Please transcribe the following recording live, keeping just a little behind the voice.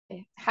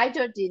Hi,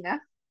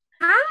 Georgina.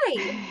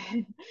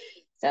 Hi.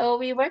 So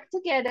we worked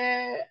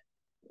together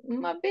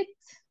a bit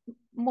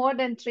more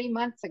than 3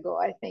 months ago,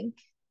 I think,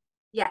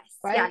 Yes.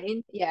 Yeah. right?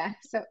 In Yeah.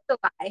 So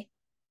July.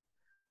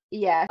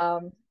 yeah.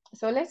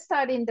 So let's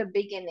start in the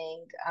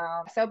beginning.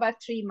 So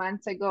about 3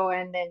 months ago,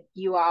 and then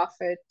you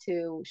offered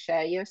to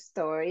share your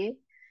story.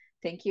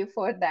 Thank you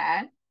for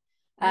that.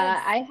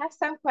 Yes. I have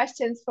some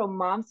questions from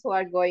moms who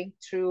are going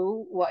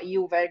through what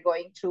you were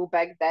going through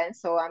back then,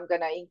 so I'm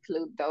gonna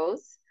include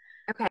those.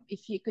 Okay.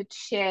 If you could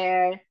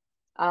share,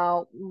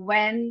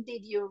 when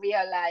did you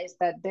realize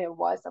that there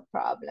was a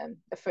problem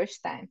the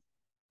first time?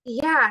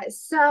 Yeah.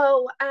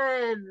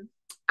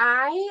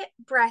 I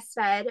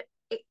breastfed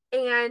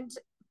and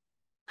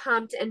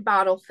pumped and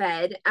bottle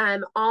fed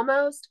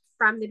almost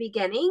from the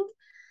beginning.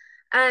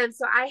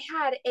 So I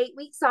had 8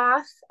 weeks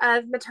off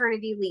of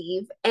maternity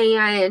leave,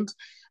 and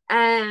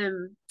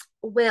um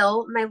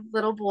Will, my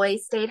little boy,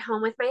 stayed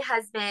home with my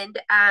husband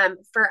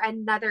for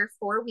another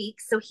 4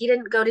 weeks. So he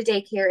didn't go to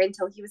daycare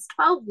until he was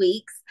 12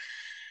 weeks.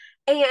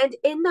 And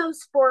in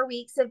those 4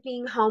 weeks of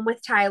being home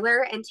with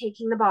Tyler and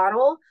taking the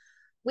bottle,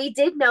 we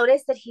did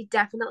notice that he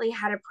definitely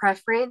had a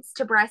preference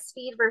to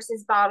breastfeed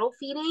versus bottle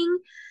feeding.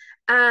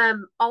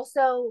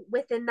 Also,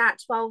 within that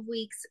 12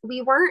 weeks,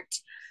 we weren't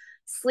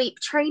sleep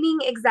training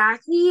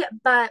exactly,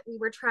 but we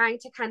were trying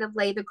to kind of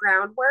lay the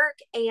groundwork.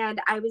 And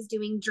I was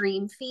doing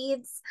dream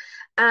feeds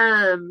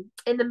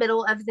in the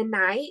middle of the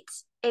night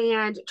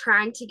and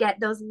trying to get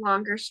those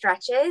longer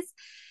stretches.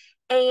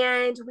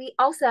 And we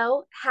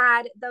also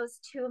had those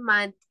 2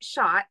 month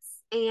shots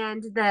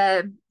and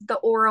the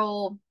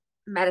oral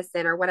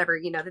medicine or whatever,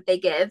 that they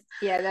give.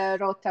 Yeah,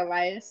 the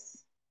rotavirus.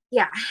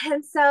 Yeah.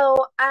 And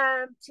so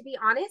to be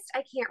honest,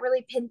 I can't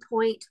really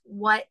pinpoint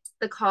what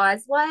the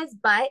cause was,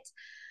 but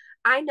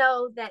I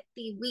know that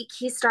the week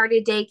he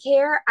started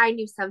daycare, I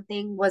knew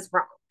something was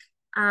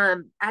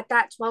wrong. At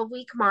that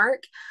 12-week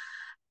mark,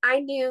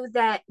 I knew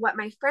that what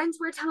my friends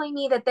were telling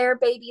me that their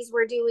babies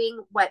were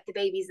doing, what the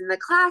babies in the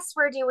class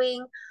were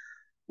doing,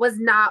 was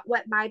not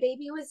what my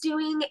baby was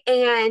doing.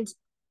 And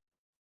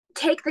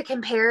take the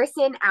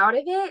comparison out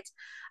of it,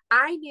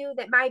 I knew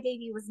that my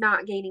baby was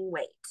not gaining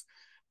weight.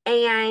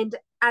 And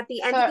at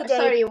the end of So the day,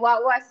 sorry,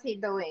 what was he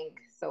doing?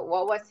 So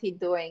what was he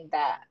doing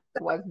that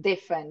was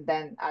different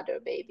than other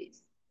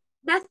babies?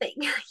 nothing.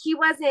 He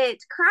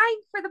wasn't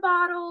crying for the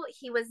bottle.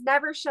 He was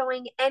never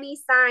showing any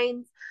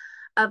signs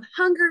of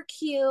hunger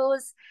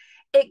cues.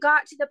 It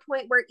got to the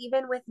point where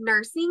even with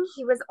nursing,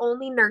 he was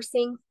only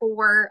nursing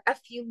for a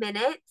few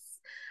minutes.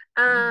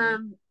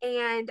 Mm-hmm.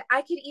 And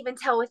I could even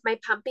tell with my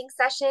pumping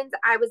sessions,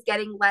 I was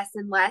getting less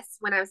and less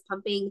when I was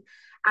pumping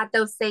at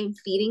those same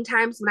feeding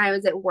times when I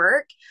was at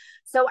work.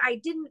 So I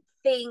didn't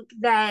think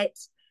that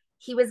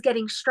he was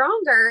getting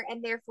stronger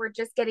and therefore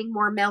just getting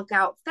more milk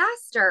out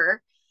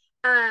faster.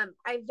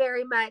 I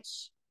very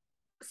much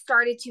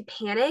started to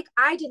panic.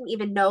 I didn't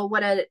even know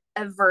what a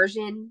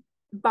aversion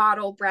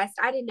bottle breast.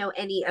 I didn't know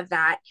any of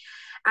that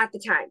at the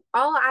time.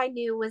 All I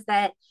knew was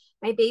that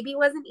my baby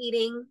wasn't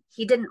eating.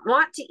 He didn't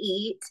want to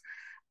eat,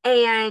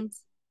 and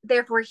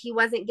therefore he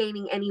wasn't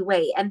gaining any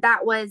weight. And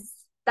that was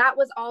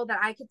all that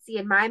I could see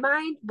in my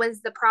mind.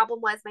 Was the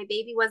problem was my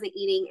baby wasn't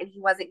eating and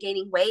he wasn't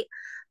gaining weight,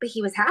 but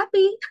he was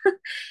happy.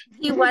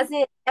 He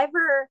wasn't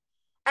ever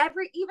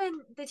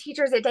even the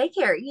teachers at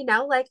daycare,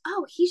 like,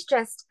 oh, he's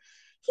just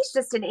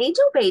an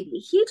angel baby.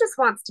 He just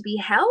wants to be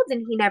held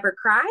and he never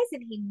cries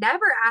and he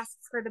never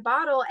asks for the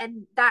bottle.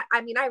 And that, I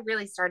mean, I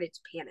really started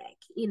to panic.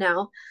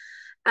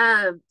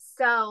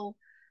 So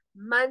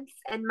months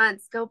and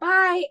months go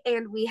by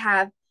and we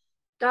have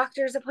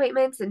doctor's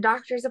appointments and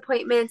doctor's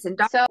appointments and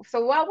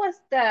So what was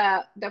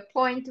the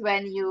point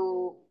when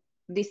you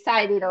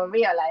decided or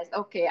realized,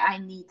 okay, I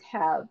need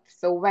help?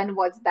 So when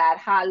was that?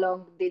 How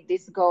long did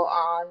this go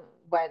on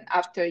when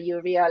after you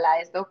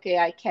realized, okay,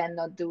 I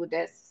cannot do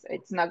this,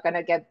 it's not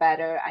gonna get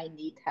better, I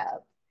need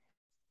help?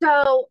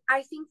 So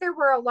I think there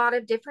were a lot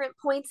of different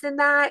points in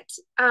that.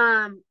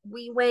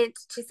 We went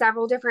to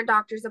several different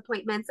doctor's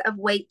appointments of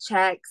weight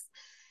checks,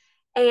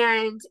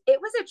 and it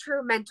was a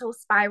true mental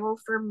spiral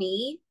for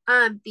me.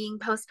 Being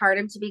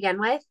postpartum to begin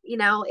with,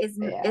 is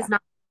Yeah.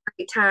 not a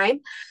great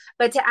time,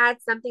 but to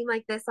add something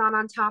like this on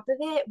top of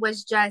it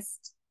was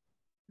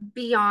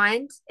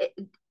beyond,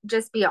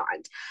 just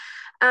beyond.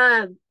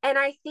 And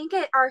I think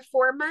at our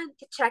 4 month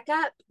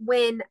checkup,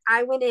 when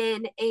I went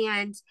in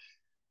and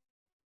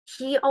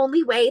he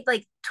only weighed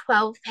like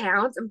 12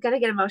 pounds. I'm going to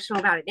get emotional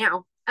about it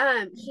now.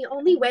 He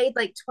only weighed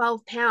like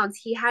 12 pounds.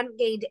 He hadn't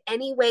gained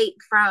any weight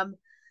from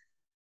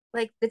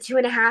like the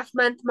 2.5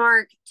 month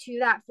mark to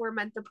that 4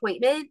 month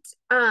appointment.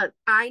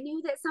 I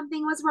knew that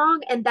something was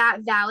wrong, and that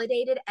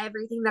validated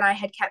everything that I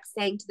had kept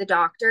saying to the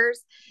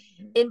doctors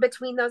in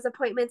between those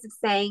appointments of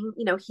saying,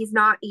 he's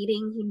not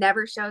eating, he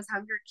never shows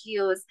hunger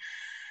cues.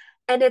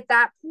 And at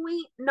that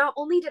point, not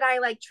only did I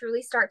like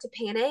truly start to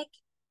panic,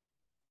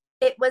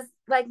 it was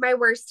like my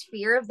worst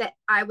fear of that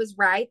I was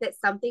right, that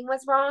something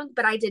was wrong,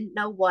 but I didn't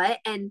know what.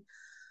 And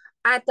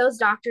at those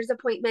doctor's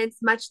appointments,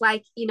 much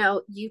like,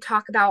 you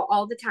talk about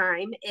all the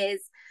time, is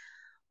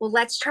well,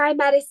 let's try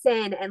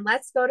medicine and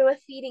let's go to a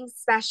feeding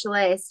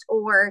specialist,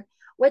 or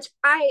which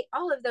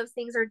all of those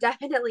things are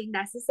definitely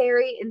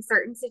necessary in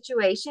certain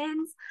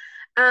situations.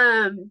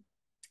 Um,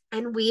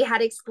 and we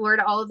had explored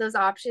all of those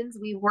options.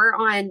 We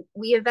So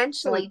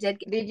eventually did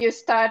get, did you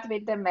start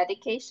with the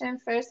medication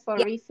first for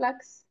yeah,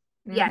 reflux?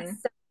 yes. Mm-hmm.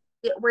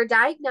 So we're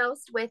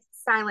diagnosed with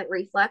silent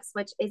reflux,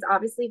 which is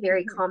obviously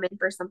very Mm-hmm. common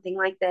for something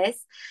like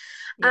this.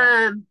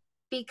 Yeah. Um,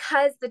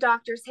 because the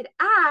doctors had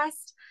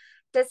asked,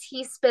 does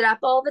he spit up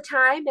all the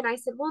time? And I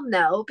said, well,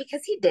 no,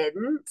 because he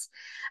didn't.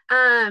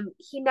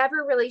 He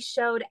never really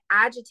showed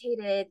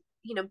agitated,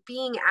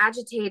 being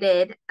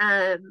agitated,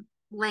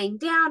 laying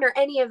down, or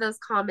any of those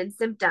common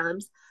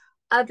symptoms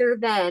other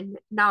than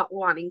not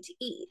wanting to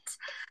eat.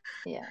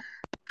 Yeah.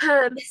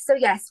 So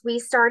yes, we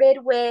started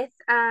with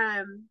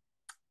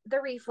the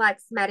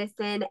reflex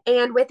medicine,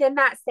 and within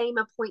that same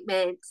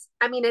appointment,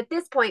 I mean, at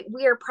this point,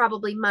 we are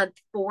probably month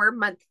 4,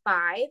 month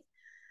 5.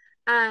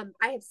 I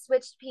have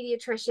switched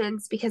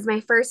pediatricians because my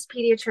first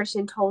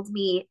pediatrician told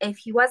me if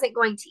he wasn't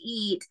going to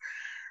eat,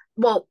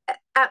 well,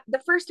 at the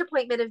first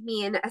appointment of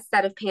me in a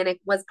set of panic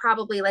was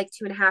probably like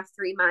 2.5,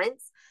 3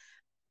 months.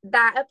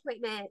 That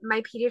appointment,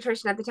 my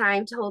pediatrician at the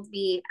time told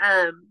me,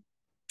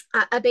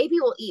 a baby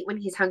will eat when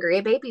he's hungry.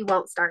 A baby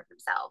won't starve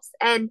themselves.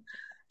 And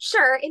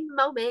sure, in the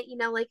moment,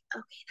 like,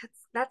 okay,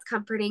 that's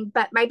comforting.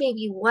 But my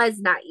baby was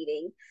not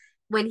eating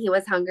when he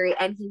was hungry,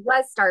 and he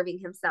was starving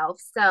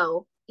himself.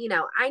 So,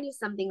 I knew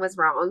something was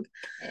wrong.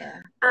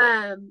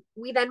 Yeah.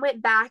 We then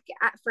went back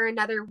for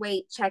another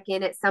weight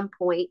check-in at some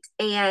point,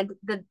 and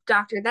the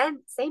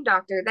same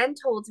doctor then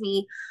told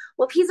me,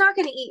 well, if he's not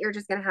going to eat, you're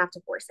just going to have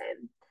to force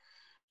him.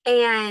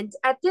 And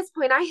at this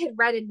point, I had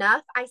read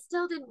enough. I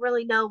still didn't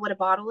really know what a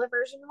bottle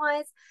aversion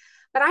was,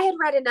 but I had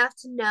read enough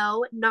to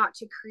know not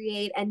to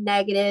create a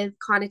negative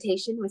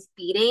connotation with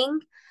feeding.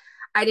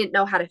 I didn't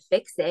know how to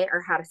fix it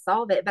or how to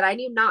solve it, but I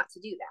knew not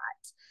to do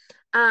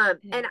that.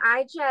 Yeah. And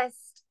I,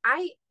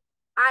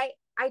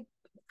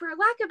 for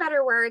lack of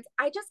better words,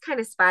 I just kind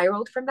of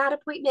spiraled from that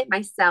appointment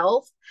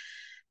myself,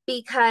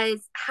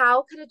 because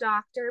how could a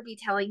doctor be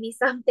telling me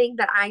something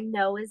that I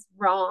know is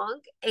wrong?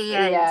 And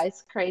Yeah,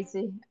 it's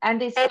crazy.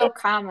 And it's and so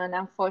it's common,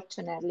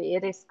 unfortunately.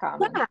 It is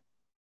common. yeah,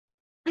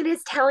 and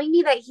is telling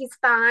me that he's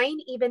fine,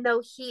 even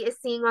though he is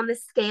seeing on the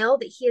scale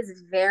that he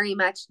is very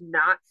much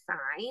not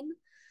fine.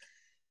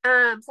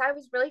 So I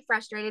was really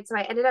frustrated. So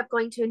I ended up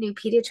going to a new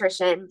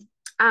pediatrician,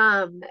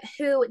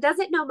 who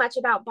doesn't know much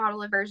about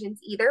bottle aversions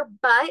either,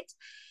 but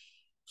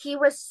he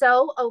was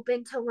so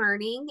open to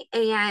learning,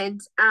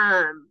 and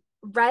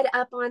read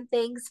up on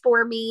things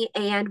for me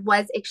and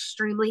was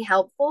extremely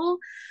helpful.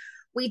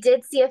 We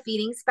did see a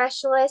feeding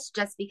specialist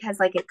just because,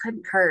 like, it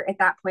couldn't hurt. At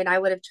that point, I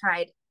would have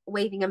tried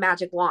waving a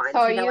magic wand,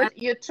 So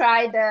you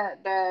try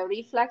the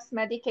reflux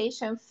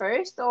medication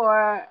first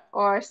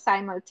or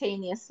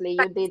simultaneously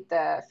you did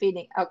the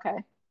feeding?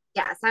 Okay.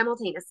 yeah,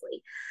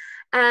 simultaneously.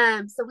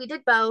 So we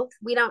did both.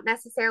 We don't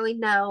necessarily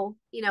know,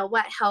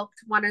 what helped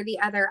one or the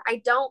other.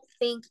 I don't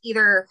think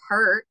either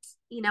hurt.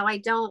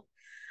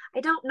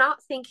 I don't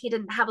not think he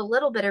didn't have a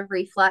little bit of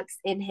reflux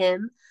in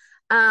him.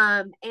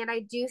 And I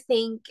do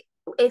think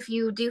if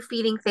you do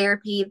feeding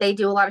therapy, they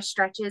do a lot of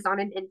stretches on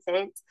an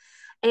infant.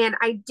 And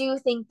I do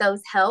think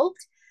those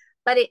helped,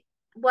 but it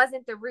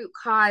wasn't the root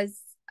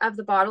cause of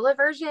the bottle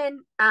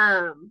aversion.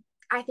 I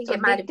think So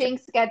it might did have just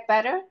things get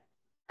better?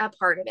 a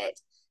part of it.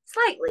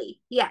 Slightly,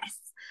 yes.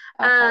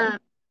 Okay. Um,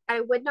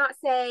 I would not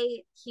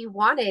say he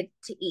wanted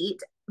to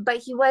eat, but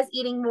he was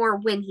eating more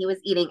when he was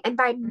eating. And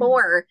by Mhm.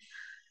 more,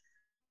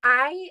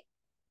 I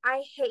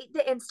I hate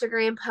the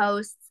Instagram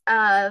posts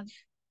of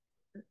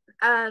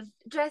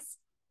just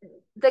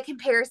the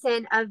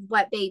comparison of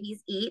what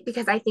babies eat,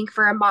 because I think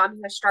for a mom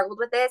who has struggled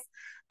with this,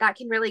 that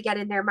can really get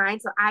in their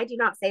mind. So I do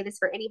not say this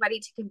for anybody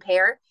to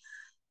compare,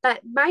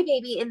 but my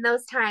baby in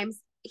those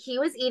times, he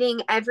was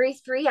eating every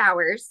 3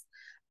 hours,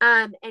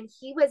 and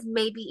he was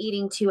maybe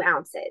eating 2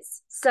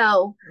 ounces.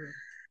 So Mm.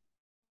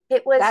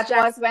 it was That was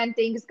just when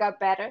things got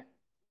better?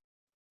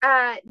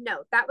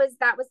 no, that was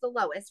the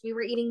lowest. We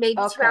were eating maybe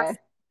 2 ounces. Okay.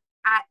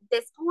 At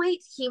this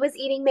point, he was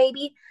eating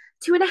maybe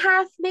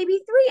 2.5, maybe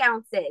 3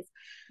 ounces.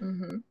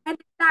 Hmm. And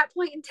at that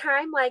point in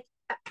time, like,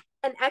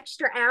 an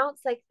extra ounce,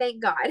 like, thank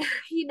God.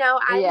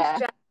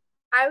 Yeah.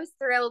 I was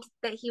thrilled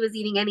that he was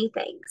eating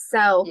anything.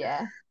 So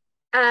Yeah.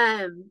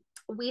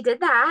 we did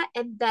that,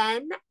 and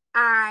then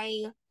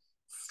I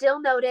still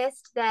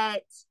noticed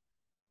that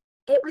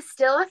it was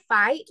still a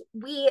fight.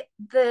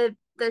 The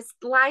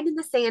line in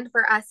the sand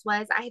for us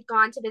was I had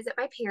gone to visit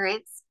my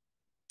parents,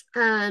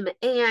 and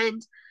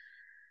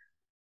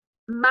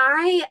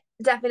my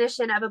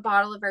definition of a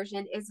bottle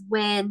aversion is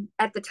when,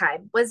 at the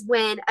time, was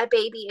when a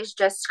baby is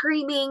just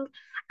screaming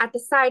at the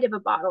side of a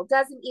bottle,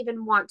 doesn't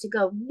even want to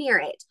go near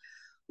it.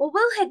 Well,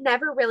 Will had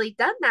never really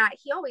done that.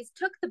 He always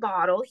took the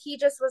bottle. He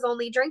just was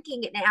only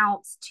drinking an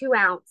ounce, 2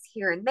 ounce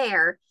here and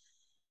there.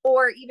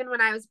 Or even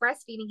when I was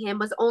breastfeeding him,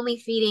 was only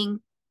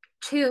feeding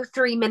 2,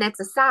 3 minutes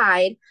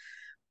aside.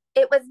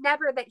 it was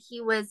never that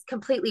he was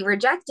completely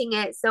rejecting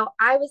it. So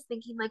I was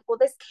thinking, like, well,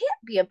 this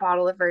can't be a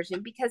bottle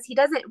aversion because he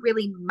doesn't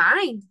really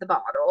mind the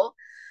bottle.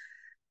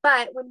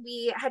 But when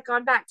we had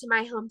gone back to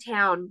my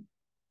hometown,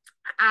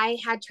 I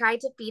had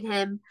tried to feed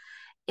him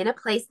in a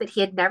place that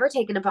he had never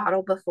taken a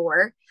bottle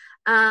before,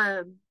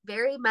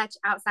 very much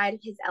outside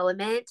of his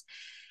element.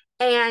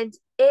 And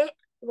it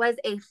was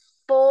a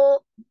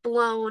full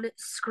blown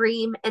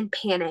scream and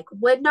panic.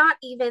 Would not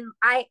even,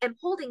 I am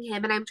holding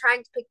him and I'm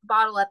trying to pick the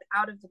bottle up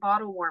out of the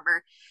bottle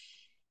warmer.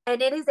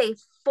 And it is a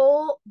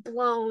full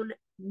blown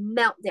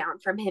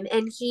meltdown from him.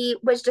 And he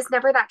was just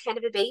never that kind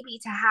of a baby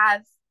to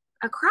have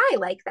a cry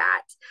like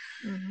that.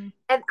 Mm-hmm.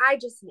 And I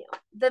just knew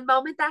the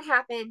moment that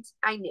happened,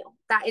 I knew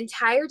that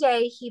entire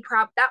day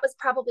that was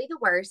probably the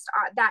worst.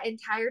 That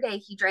entire day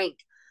he drank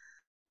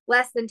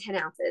less than 10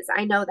 ounces.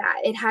 I know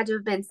that it had to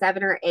have been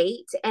 7 or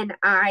 8. And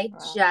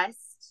Wow.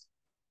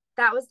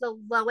 that was the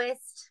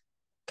lowest.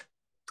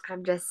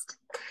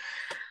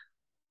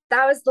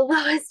 That was the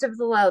lowest of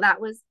the low.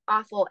 That was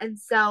awful. And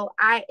so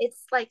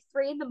it's like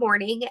 3 in the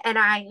morning and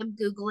I am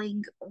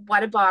Googling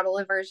what a bottle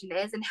aversion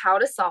is and how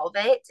to solve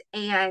it.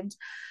 And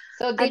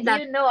So did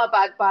another, you know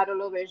about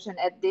bottle aversion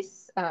at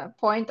this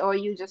point, or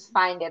you just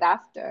find it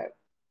after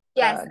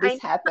yes, I this knew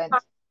what happened?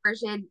 bottle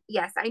aversion,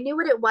 yes, I knew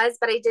what it was,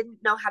 but I didn't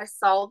know how to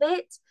solve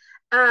it.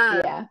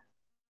 Um, Yeah.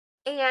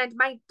 and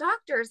my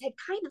doctors had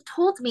kind of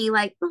told me,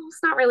 like, oh,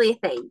 it's not really a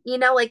thing,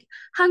 like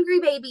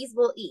hungry babies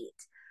will eat.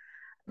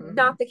 Mm-hmm.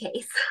 Not the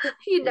case.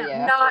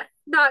 Yeah.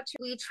 Not true.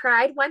 We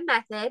tried one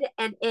method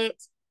and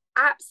it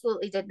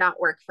absolutely did not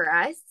work for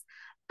us.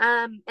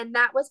 And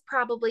that was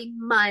probably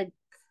month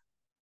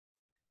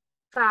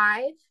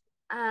 5.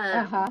 Um,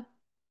 Uh-huh.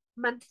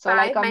 month So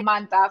like 5, a my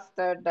month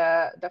after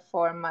the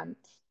 4 month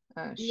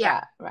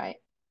yeah, shot, right?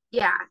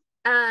 yeah.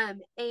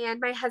 And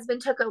my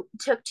husband took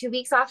 2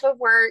 weeks off of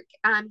work.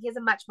 He has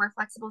a much more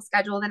flexible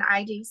schedule than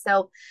I do.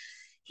 So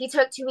he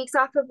took 2 weeks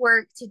off of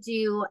work to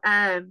do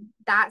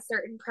that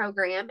certain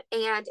program.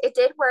 And it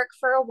did work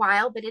for a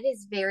while, but it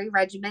is very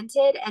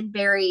regimented and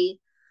very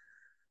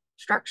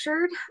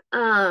structured.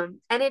 And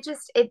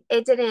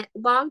it didn't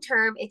long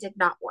term, it did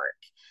not work.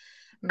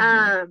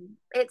 Mm-hmm.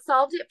 It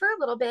solved it for a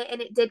little bit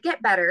and it did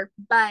get better,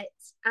 but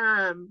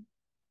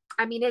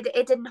I mean it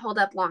didn't hold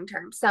up long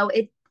term. So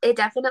it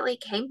definitely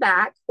came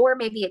back, or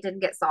maybe it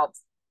didn't get solved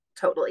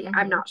totally. I'm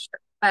Mm-hmm. not sure.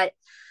 But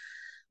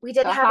we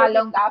did So have a how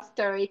long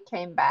after it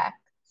came back?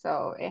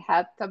 So it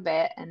helped a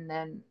bit, and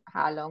then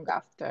how long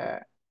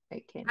after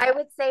it came I back?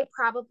 would say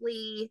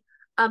probably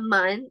a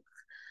month.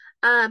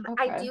 I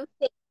Okay. do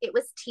think it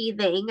was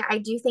teething. I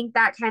do think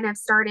that kind of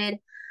started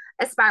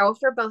a spiral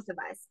for both of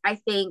us. I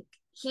think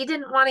he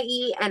didn't want to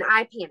eat and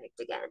I panicked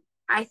again.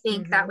 I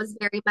think that Mm-hmm. was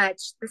very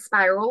much the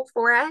spiral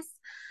for us.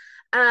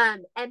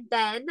 And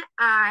then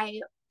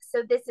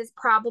so this is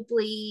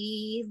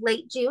probably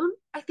late June,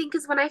 I think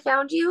is when I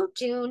found you,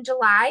 June,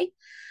 July.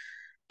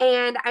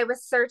 And I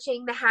was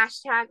searching the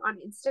hashtag on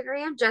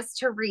Instagram just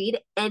to read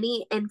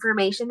any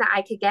information that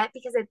I could get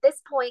because at this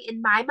point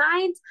in my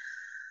mind,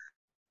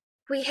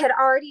 we had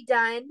already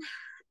done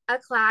a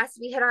class,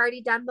 we had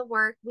already done the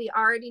work, we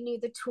already knew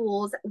the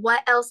tools.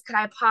 What else could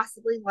I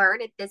possibly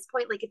learn at this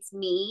point? Like it's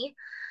me,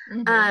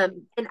 Mm-hmm.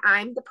 and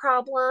I'm the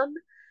problem.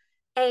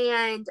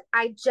 And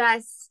I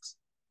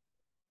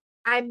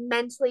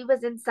mentally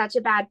was in such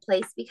a bad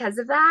place because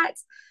of that.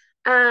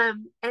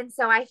 And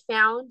so I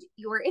found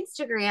your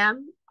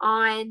Instagram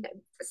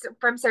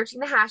from searching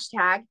the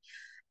hashtag.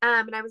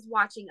 And I was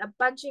watching a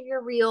bunch of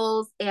your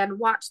reels and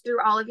watched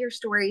through all of your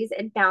stories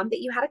and found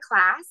that you had a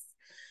class.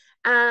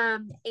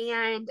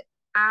 And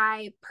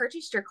I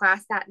purchased your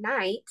class that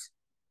night.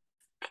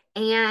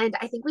 And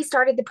I think we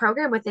started the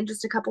program within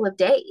just a couple of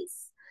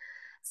days.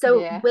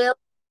 So Yeah. Will,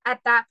 at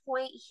that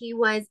point, he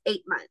was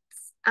 8 months.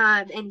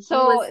 And he was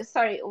So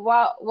sorry,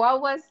 what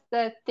was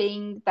the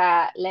thing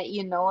that let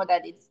you know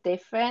that it's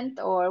different,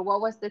 or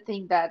what was the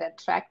thing that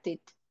attracted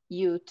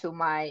you to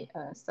my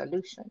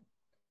solution?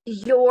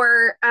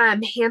 your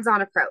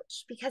hands-on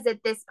approach because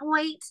at this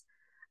point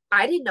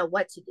I didn't know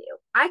what to do.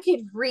 I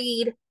could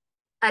read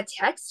a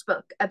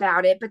textbook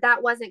about it, but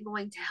that wasn't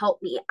going to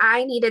help me.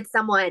 I needed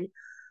someone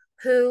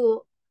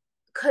who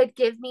could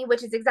give me,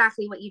 which is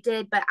exactly what you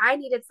did, but I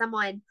needed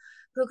someone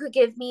who could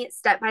give me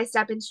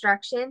step-by-step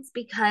instructions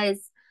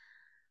because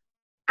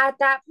at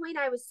that point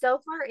I was so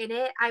far in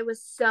it. I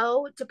was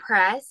so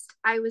depressed.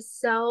 I was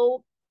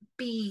so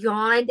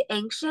beyond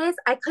anxious.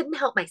 I couldn't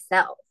help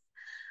myself.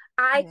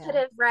 I could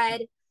Yeah. have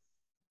read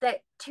that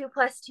 2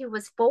 plus 2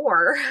 was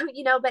 4,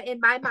 but in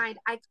my mind,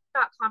 I could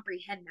not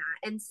comprehend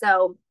that. And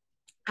so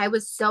I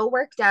was so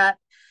worked up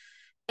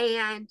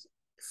and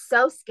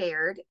so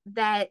scared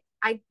that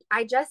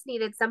I just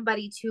needed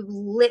somebody to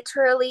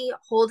literally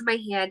hold my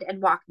hand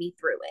and walk me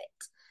through it.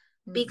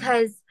 Mm-hmm.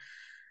 Because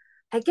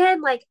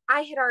again, like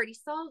I had already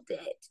solved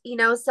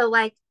it, so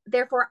like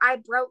therefore I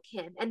broke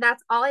him. And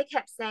that's all I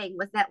kept saying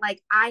was that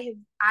like I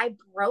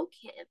broke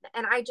him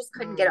and I just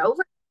couldn't get Mm.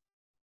 over it.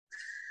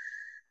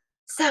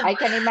 So I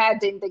can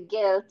imagine the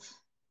guilt.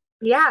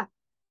 yeah,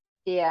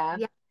 Yeah.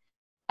 yeah.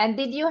 And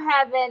did you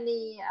have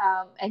any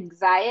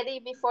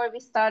anxiety before we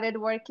started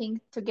working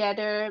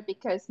together?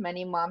 Because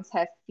many moms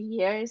have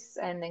fears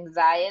and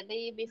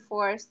anxiety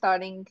before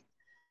starting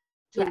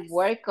to Yes.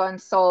 work on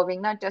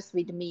solving, not just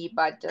with me,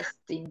 but just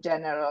in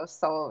general,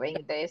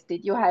 solving this.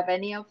 Did you have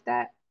any of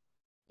that?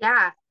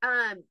 Yeah.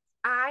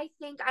 I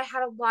think I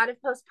had a lot of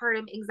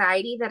postpartum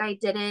anxiety that I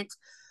didn't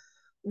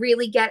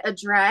really get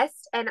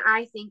addressed. And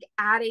I think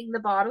adding the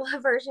bottle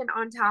aversion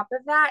on top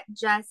of that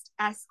just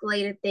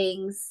escalated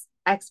things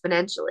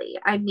exponentially.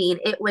 I mean,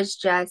 it was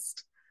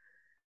just,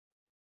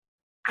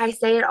 I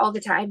say it all the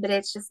time, but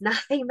it's just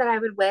nothing that I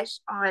would wish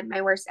on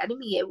my worst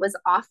enemy. It was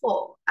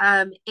awful.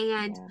 And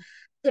Yeah,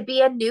 to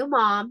be a new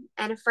mom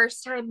and a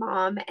first time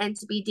mom and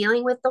to be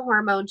dealing with the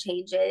hormone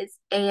changes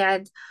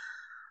and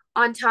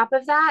on top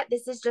of that,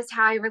 this is just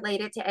how I relate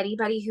it to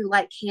anybody who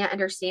like can't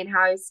understand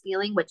how I was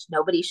feeling, which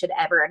nobody should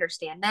ever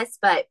understand this,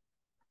 but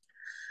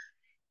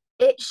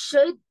it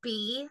should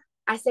be,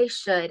 I say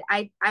should,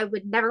 I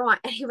would never want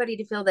anybody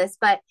to feel this,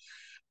 but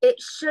it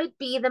should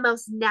be the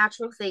most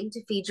natural thing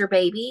to feed your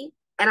baby.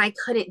 And I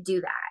couldn't do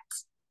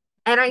that.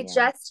 And I yeah,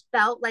 just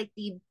felt like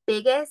the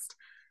biggest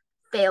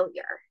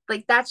failure.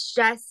 Like that's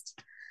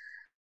just,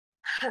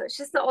 it's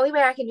just the only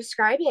way I can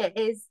describe it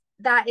is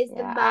that is the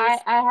yeah.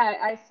 most,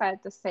 I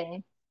felt the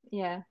same.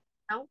 Yeah.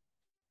 you know,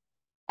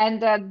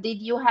 And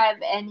did you have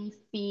any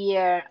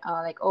fear,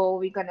 like, oh,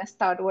 we're gonna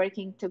start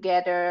working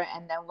together,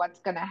 and then what's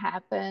gonna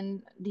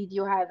happen? Did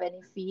you have any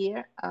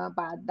fear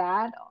about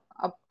that,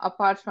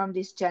 apart from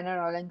this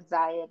general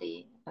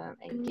anxiety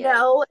and guilt?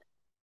 no,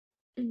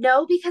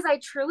 no, because I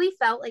truly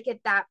felt like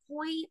at that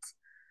point,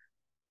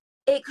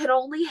 it could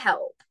only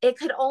help. It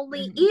could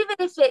only, Hmm. even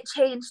if it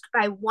changed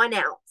by 1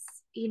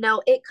 ounce,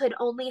 it could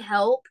only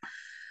help.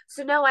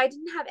 So, no, I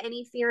didn't have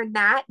any fear in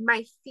that.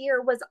 My fear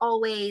was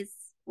always,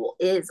 well,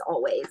 is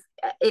always,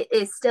 it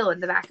is still in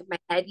the back of my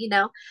head.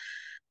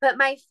 But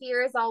my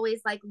fear is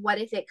always like, what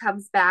if it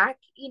comes back?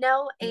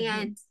 Hmm.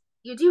 And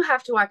you do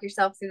have to walk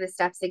yourself through the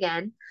steps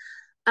again.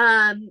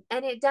 And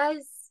it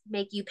does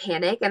make you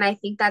panic. And I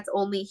think that's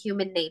only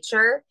human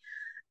nature.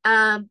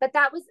 But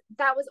that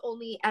was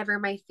only ever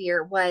my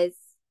fear was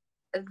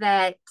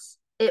that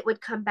it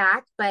would come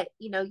back. But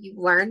you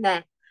learn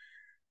that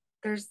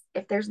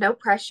if there's no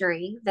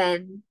pressuring,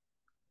 then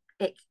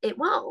it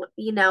won't.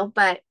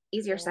 But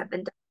easier Yeah, said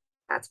than done,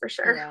 that's for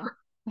sure.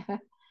 yeah.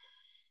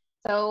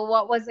 So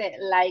what was it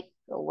like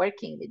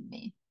working with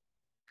me?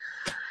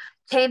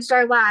 Changed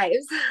our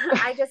lives.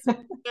 I just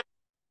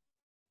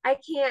I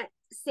can't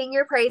sing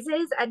your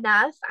praises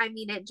enough. I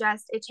mean, it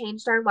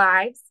changed our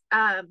lives.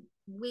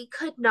 We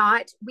could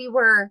not, we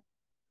were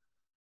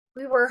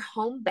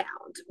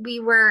homebound.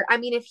 I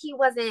mean, if he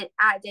wasn't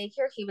at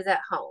daycare, he was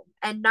at home.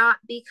 And not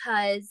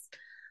because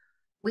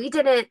we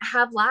didn't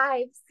have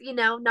lives,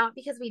 not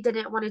because we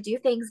didn't want to do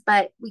things,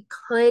 but we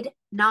could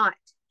not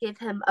give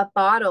him a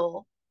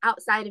bottle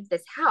outside of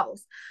this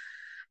house.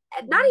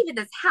 Not Yeah, even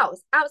this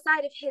house,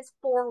 outside of his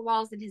four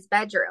walls in his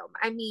bedroom.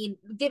 I mean,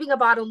 giving a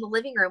bottle in the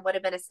living room would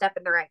have been a step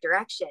in the right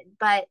direction,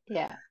 but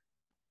yeah,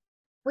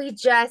 we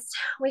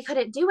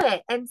couldn't do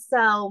it. And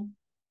so,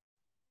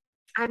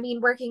 I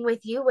mean, working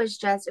with you it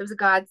was a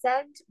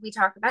godsend. We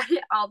talk about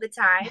it all the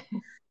time.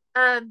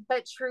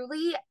 But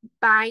truly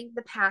buying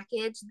the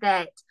package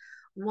that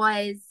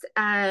was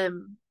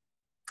I'm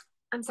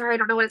sorry, I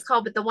don't know what it's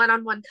called, but the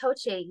one-on-one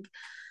coaching,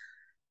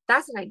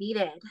 that's what I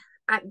needed.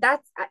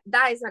 That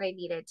is what I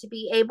needed to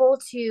be able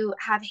to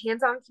have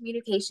hands-on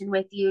communication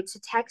with you, to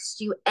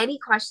text you any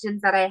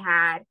questions that I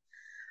had.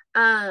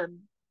 I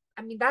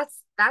mean,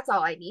 that's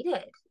all I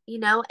needed.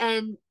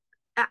 And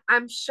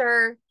I'm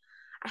sure,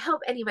 I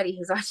hope anybody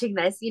who's watching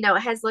this,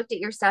 has looked at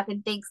your stuff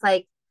and thinks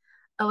like,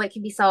 oh, it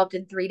can be solved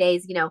in 3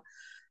 days.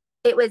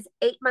 It was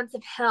 8 months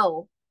of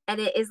hell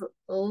and it is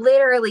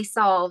literally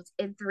solved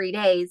in 3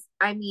 days.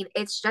 I mean,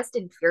 it's just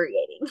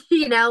infuriating,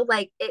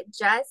 like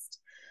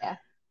yeah.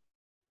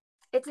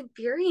 it's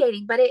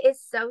infuriating, but it is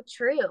so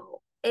true.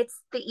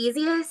 It's the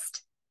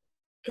easiest,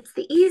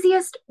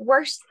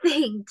 worst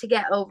thing to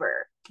get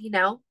over.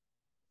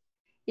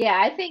 Yeah,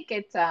 I think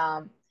it's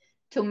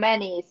to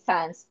many it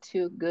sounds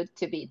too good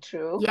to be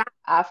true Yeah,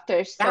 after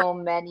yeah, so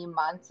many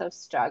months of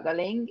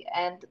struggling,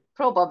 and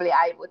probably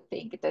I would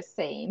think the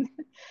same.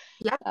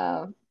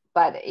 yeah.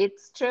 But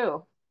it's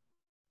true.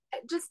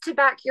 Just to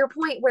back your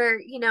point where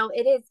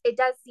it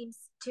does seem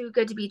too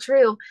good to be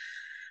true.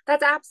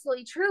 That's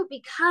absolutely true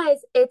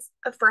because it's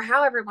for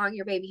however long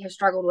your baby has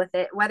struggled with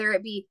it, whether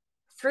it be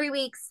 3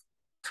 weeks,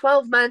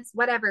 12 months,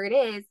 whatever it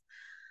is,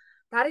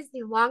 that is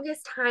the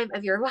longest time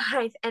of your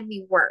life and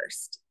the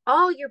worst.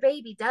 All your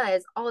baby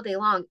does all day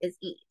long is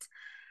eat.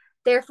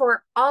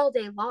 Therefore, all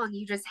day long,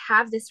 you just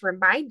have this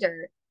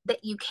reminder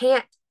that you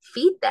can't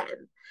feed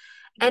them.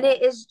 And Yeah.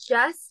 it's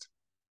just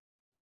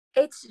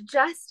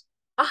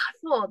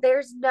awful.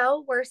 There's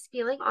no worse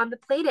feeling on the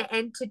planet.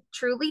 And to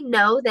truly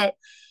know that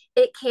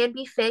it can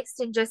be fixed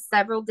in just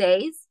several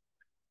days,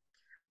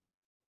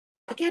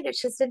 again,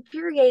 it's just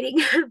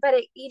infuriating, but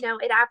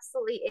it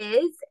absolutely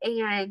is.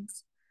 And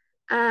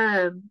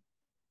um,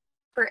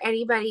 for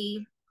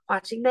anybody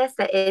watching this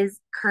that is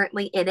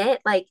currently in it,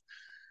 like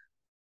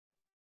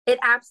it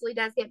absolutely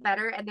does get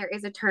better and there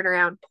is a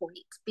turnaround point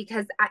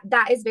because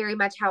that is very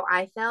much how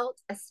I felt,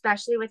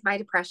 especially with my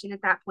depression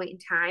at that point in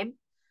time.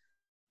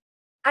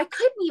 I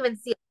couldn't even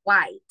see a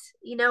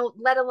light,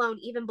 let alone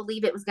even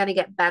believe it was going to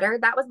get better.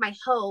 That was my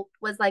hope,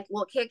 was like,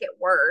 well, it can't get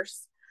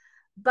worse.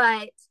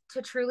 But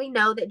to truly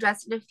know that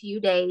just in a few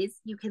days,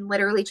 you can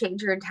literally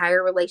change your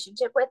entire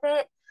relationship with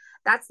it,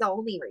 that's the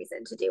only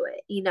reason to do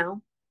it.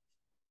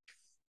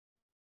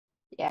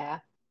 Yeah.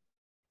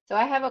 So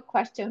I have a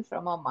question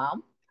from a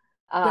mom,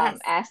 Yes.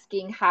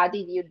 asking how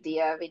did you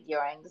deal with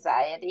your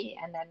anxiety?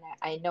 And then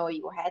I know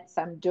you had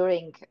some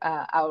during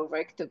our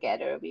work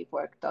together. We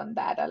worked on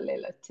that a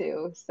little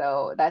too.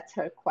 So that's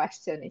her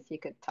question, if you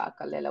could talk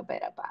a little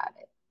bit about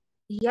it.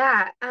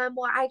 Yeah.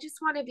 Well, I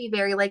just want to be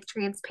very like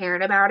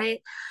transparent about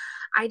it.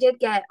 I did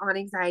get on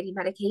anxiety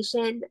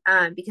medication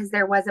because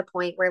there was a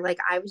point where like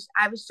I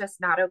was just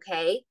not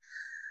okay.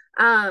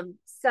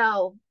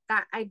 So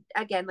that I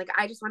again like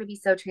I just want to be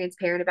so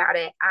transparent about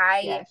it.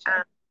 Yeah,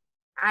 sure.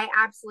 I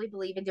absolutely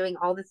believe in doing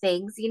all the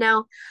things,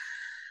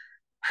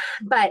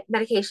 but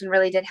medication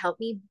really did help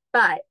me.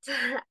 But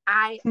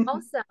I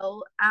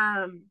also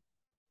I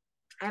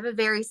have a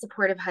very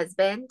supportive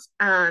husband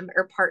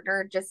or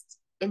partner just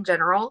in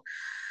general.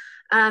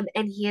 And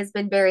he has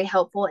been very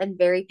helpful and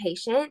very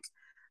patient.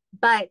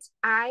 But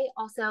I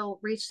also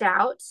reached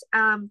out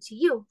to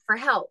you for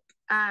help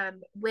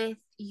with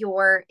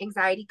your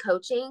anxiety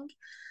coaching.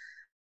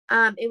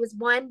 It was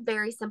one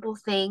very simple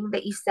thing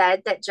that you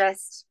said that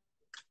just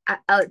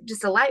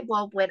a light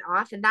bulb went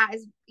off, and that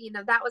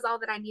was all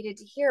that I needed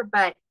to hear.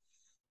 But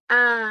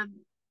um,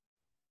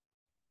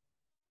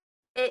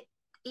 it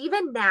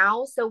even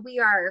now, so we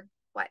are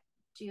what,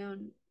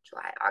 June,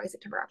 July, August,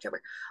 September,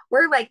 October.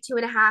 We're like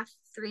 2.5,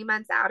 3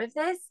 months out of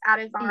this, out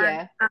of our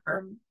Yeah.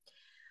 um,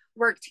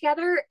 work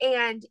together.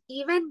 And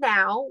even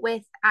now,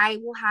 with I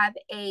will have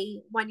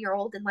a 1 year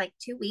old in like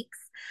 2 weeks.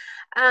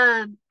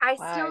 I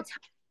still Wow. tell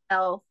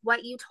myself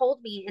what you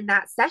told me in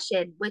that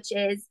session, which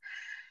is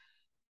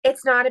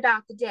it's not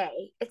about the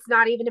day, it's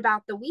not even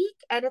about the week,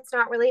 and it's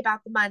not really about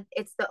the month.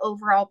 It's the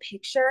overall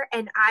picture.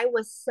 And I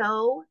was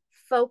so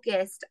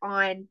focused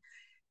on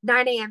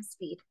 9 a.m.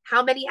 speed.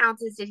 How many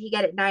ounces did he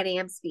get at 9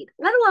 a.m. speed?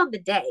 Let alone the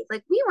day.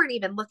 Like we weren't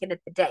even looking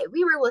at the day.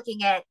 We were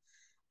looking at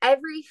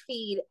every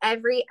feed,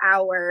 every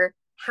hour,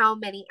 how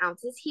many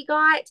ounces he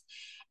got.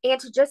 And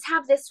to just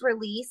have this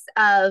release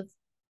of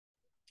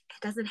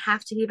it doesn't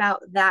have to be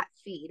about that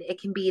feed, it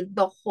can be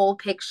the whole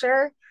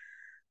picture.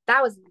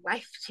 That was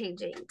life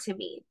changing to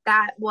me.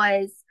 That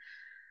was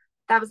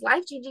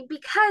life changing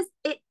because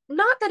it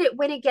not that it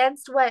went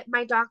against what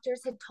my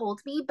doctors had told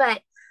me,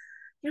 but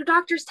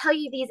doctors tell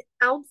you these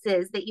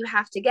ounces that you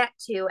have to get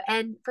to.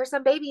 And for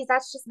some babies,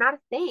 that's just not a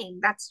thing.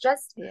 That's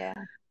just Yeah.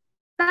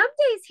 some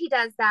days he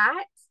does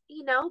that,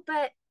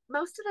 but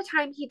most of the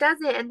time he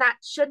doesn't. And that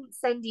shouldn't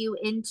send you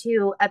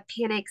into a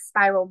panic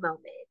spiral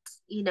moment.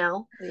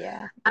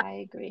 Yeah, Um,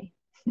 I agree.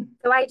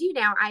 so I do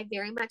now. I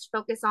very much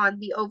focus on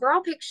the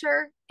overall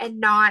picture and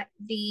not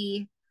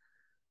the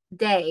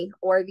day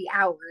or the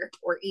hour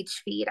or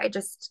each feed. I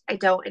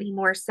don't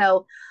anymore.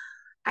 So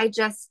I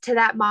just to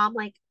that mom,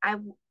 like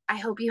I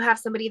hope you have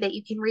somebody that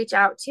you can reach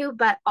out to,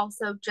 but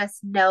also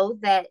just know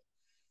that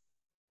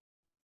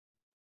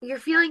your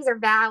feelings are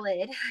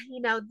valid.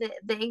 The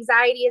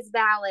anxiety is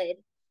valid.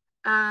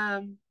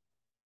 Um,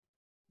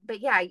 but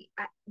yeah,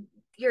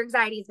 your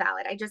anxiety is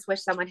valid. I just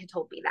wish someone had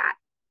told me that.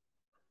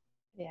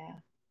 Yeah.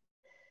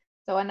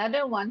 So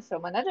another one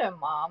from another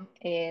mom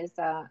is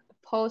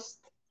post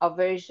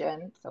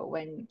aversion. So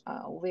when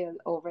Will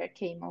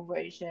overcame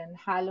aversion,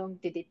 how long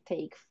did it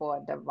take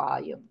for the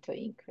volume to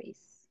increase?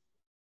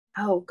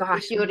 Oh If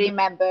gosh, you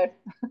remember.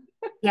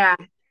 yeah,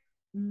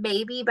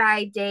 maybe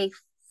by day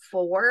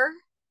 4.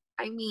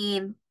 I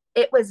mean,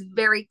 it was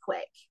very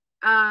quick.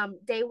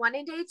 Day 1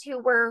 and day 2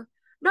 were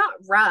not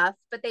rough,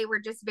 but they were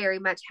just very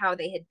much how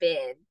they had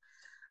been.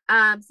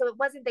 So it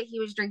wasn't that he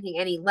was drinking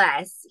any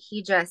less.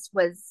 He just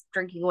was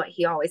drinking what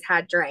he always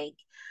had drank.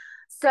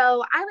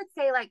 So I would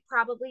say like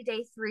probably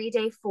day 3,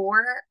 day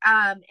 4.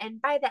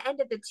 And by the end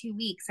of the 2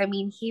 weeks, I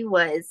mean, he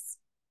was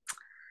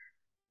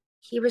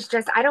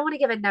just, I don't want to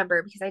give a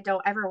number because I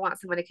don't ever want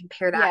someone to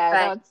compare that. Yeah,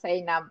 But don't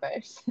say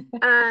numbers.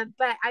 I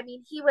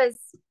mean, he was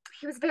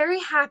very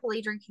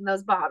happily drinking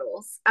those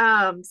bottles.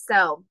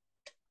 So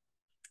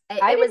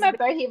it, I it was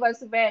remember he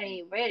was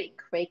very, very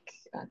quick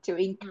to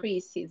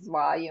increase his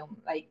volume.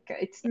 Like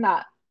it's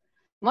not,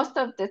 most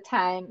of the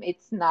time,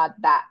 it's not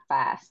that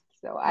fast.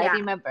 So I yeah.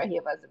 remember he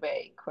was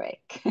very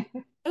quick.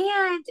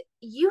 And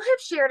you have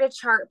shared a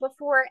chart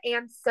before,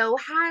 and so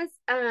has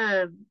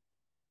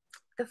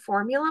the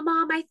formula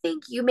mom. I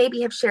think you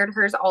maybe have shared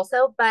hers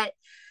also, but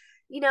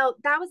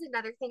that was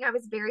another thing I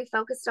was very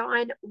focused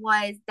on,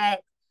 was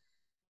that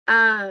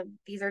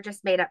these are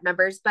just made up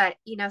numbers, but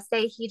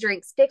say he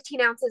drinks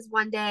 15 ounces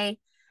one day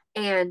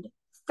and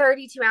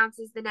 32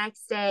 ounces the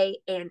next day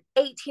and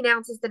 18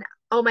 ounces then,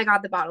 oh my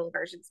god, the bottle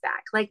aversion's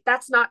back. Like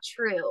that's not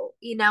true.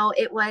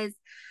 It was,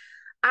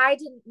 I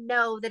didn't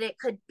know that it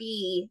could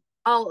be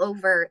all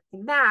over the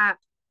map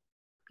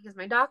because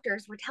my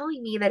doctors were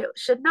telling me that it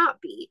should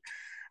not be.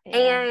 Yeah.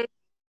 And,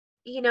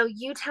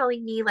 you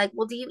telling me, like,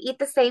 well, do you eat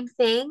the same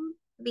thing,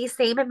 the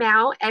same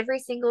amount every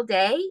single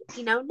day?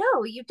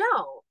 No, you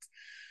don't.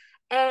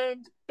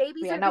 And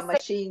babies We are are the not same.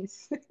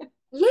 machines.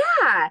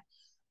 Yeah.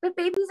 But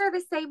babies are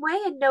the same way.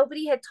 And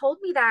nobody had told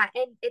me that.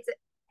 And it's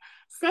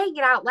saying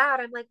it out loud.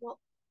 I'm like, well,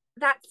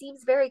 that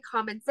seems very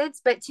common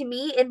sense. But to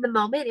me, in the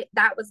moment,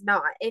 that was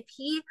not. If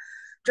he Yeah,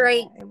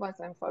 drank it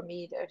wasn't for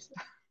me either.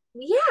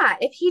 Yeah,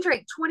 if he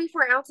drank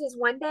 24 ounces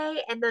one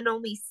day and then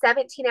only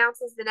 17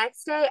 ounces the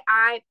next day,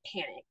 I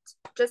panicked,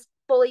 just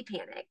fully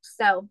panicked.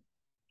 So,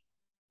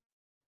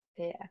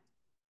 Yeah.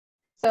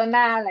 So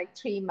now, like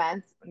 3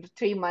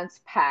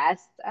 months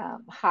passed.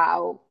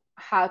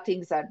 How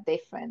things are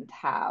different?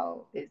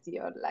 How is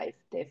your life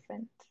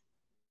different?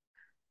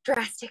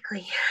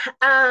 drastically.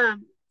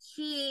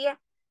 He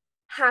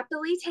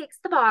happily takes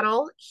the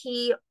bottle.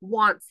 He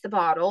wants the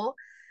bottle.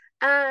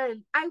 I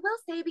will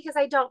say, because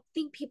I don't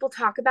think people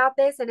talk about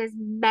this, and as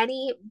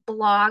many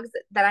blogs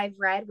that I've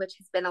read, which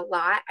has been a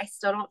lot, I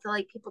still don't feel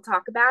like people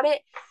talk about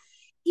it.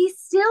 He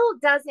still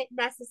doesn't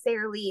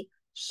necessarily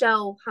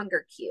show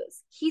hunger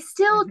cues. He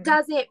still Hmm.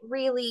 doesn't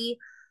really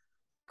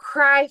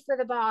cry for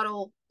the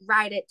bottle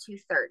right at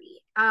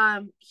 2:30.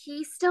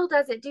 He still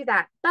doesn't do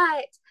that,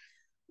 but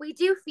we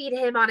do feed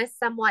him on a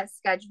somewhat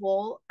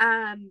schedule.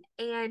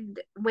 And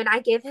when I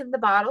give him the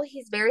bottle,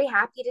 he's very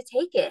happy to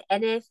take it.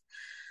 And if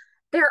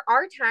there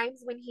are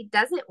times when he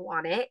doesn't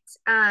want it,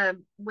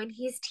 when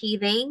he's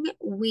teething,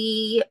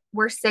 we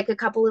were sick a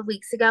couple of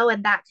weeks ago,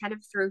 and that kind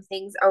of threw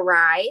things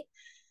awry.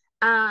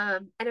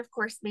 And of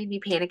course made me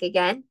panic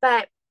again.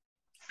 But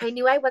I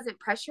knew I wasn't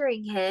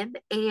pressuring him,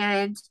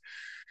 and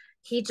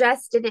he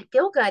just didn't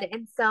feel good.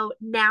 And so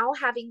now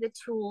having the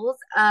tools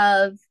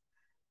of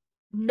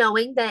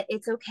knowing that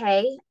it's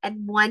okay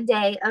and one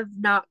day of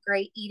not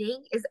great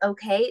eating is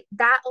okay,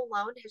 that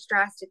alone has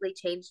drastically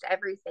changed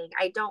everything.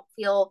 I don't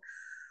feel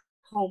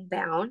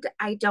homebound.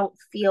 I don't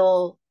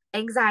feel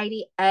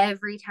anxiety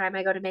every time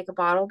I go to make a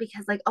bottle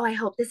because, like, oh, I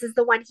hope this is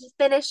the one he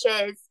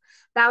finishes.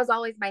 That was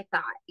always my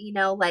thought,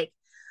 like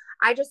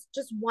I just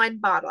one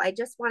bottle. I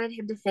just wanted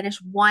him to finish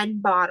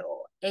one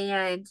bottle,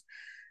 and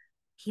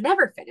he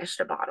never finished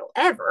a bottle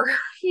ever,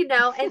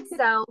 And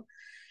so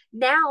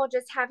now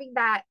just having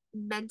that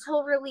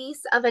mental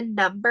release of a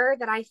number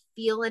that I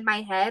feel in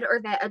my head,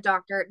 or that a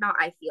doctor, not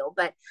I feel,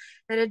 but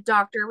that a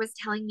doctor was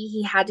telling me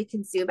he had to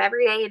consume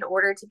every day in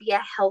order to be a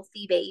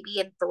healthy baby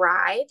and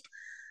thrive.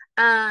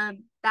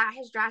 That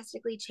has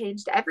drastically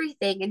changed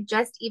everything. And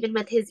just even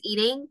with his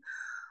eating,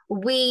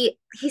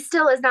 he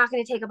still is not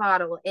going to take a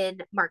bottle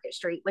in Market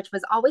Street, which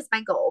was always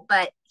my goal,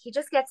 but he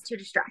just gets too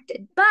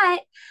distracted.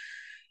 But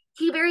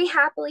he very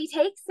happily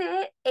takes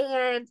it,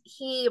 and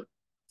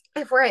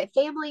if we're at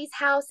family's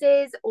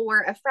houses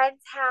or a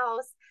friend's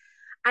house,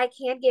 I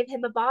can give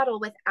him a bottle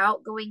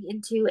without going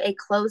into a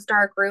closed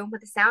dark room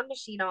with a sound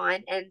machine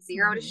on and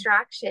zero Hmm.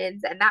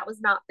 distractions. And that was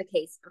not the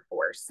case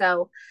before.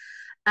 So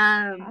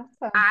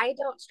Awesome. I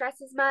don't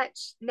stress as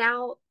much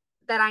now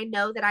that I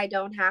know that I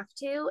don't have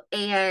to.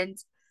 And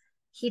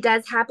he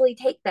does happily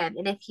take them.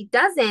 And if he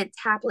doesn't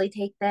happily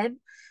take them,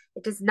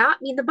 it does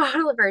not mean the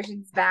bottle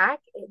aversion's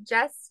back. It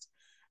just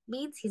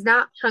means he's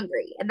not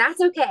hungry. And that's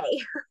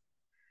okay.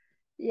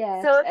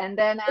 Yes. So And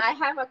then I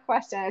have a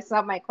question. It's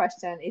not my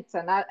question. It's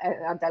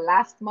another, the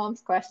last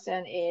mom's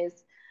question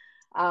is,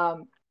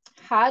 um,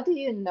 how do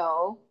you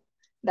know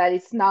that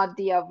it's not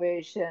the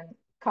aversion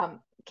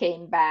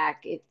came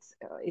back? It's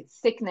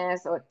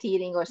sickness or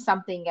teething or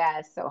something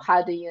else. So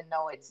how do you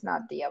know it's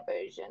not the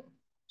aversion?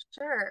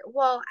 sure.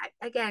 Well,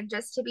 again,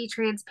 just to be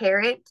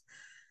transparent,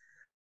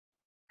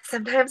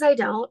 sometimes I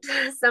don't.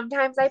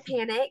 Sometimes I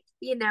panic,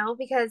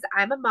 because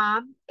I'm a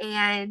mom,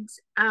 and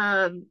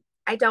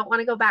I don't want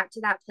to go back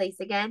to that place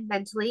again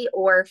mentally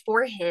or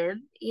for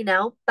him.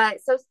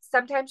 But so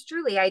sometimes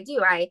truly I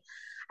do. I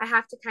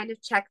have to kind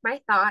of check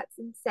my thoughts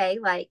and say,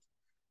 like,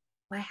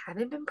 well, I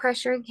haven't been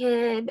pressuring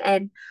him,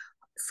 and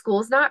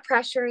school's not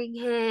pressuring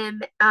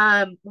him.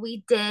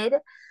 We did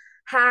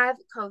have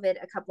COVID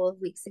a couple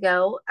of weeks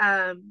ago,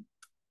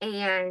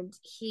 and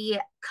he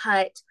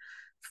cut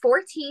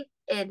 4 teeth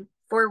in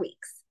 4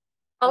 weeks.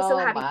 Also Oh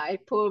having my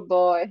poor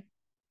boy.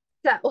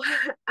 so,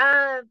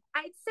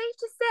 it's safe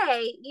to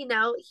say,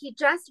 he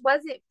just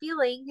wasn't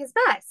feeling his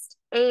best.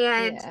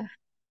 And Yeah.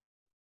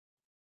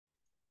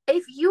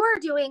 if you are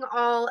doing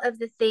all of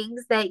the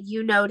things that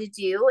you know to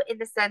do in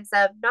the sense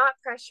of not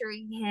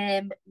pressuring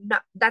him,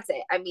 not that's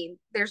it. I mean,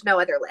 there's no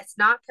other list.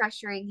 Not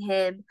pressuring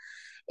him.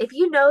 If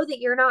you know that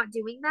you're not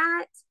doing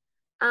that,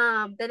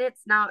 then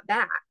it's not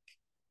back.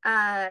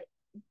 Uh,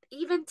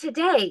 Even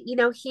today,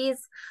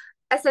 he's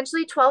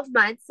essentially 12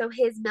 months, so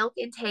his milk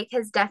intake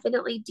has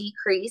definitely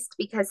decreased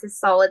because his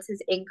solids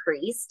has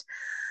increased.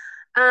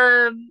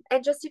 And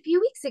just a few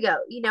weeks ago,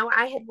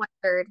 I had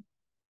wondered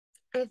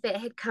if it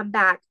had come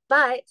back,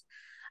 but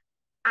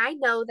I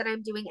know that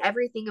I'm doing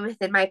everything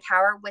within my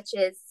power, which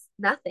is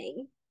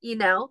nothing.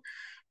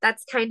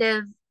 That's kind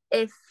of,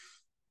 if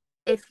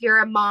if you're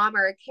a mom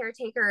or a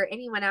caretaker or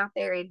anyone out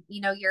there and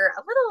you're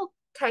a little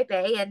type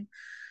A and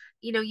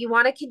you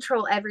want to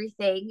control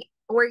everything,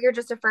 or you're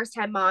just a first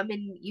time mom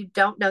and you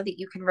don't know that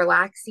you can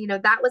relax.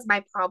 That was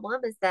my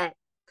problem, is that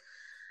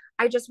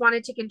I just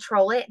wanted to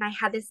control it, and I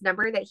had this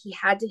number that he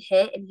had to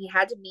hit and he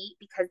had to meet,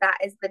 because that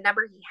is the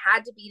number he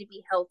had to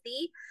be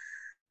healthy.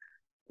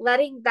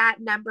 Letting that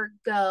number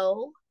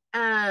go,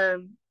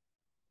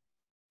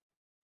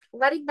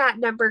 letting that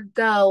number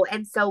go.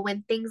 And so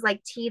when things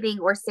like teething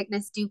or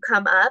sickness do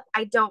come up,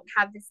 I don't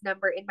have this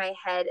number in my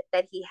head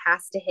that he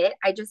has to hit.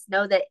 I just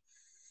know that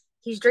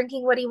he's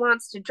drinking what he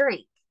wants to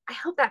drink. I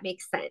hope that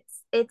makes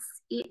sense.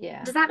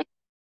 Yeah. Does that make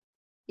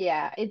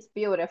Yeah, it's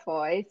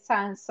beautiful. It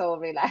sounds so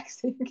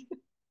relaxing.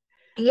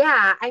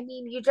 Yeah, I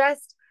mean,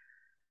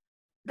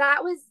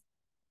 that was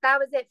that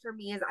was it for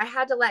me, is I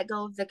had to let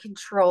go of the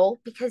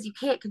control, because you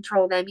can't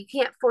control them. You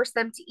can't force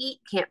them to eat,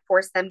 can't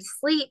force them to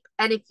sleep.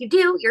 And if you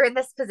do, you're in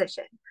this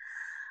position.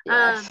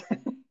 Um, Yes.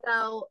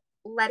 so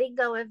letting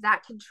go of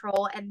that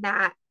control and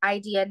that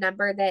idea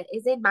number that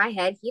is in my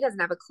head, he doesn't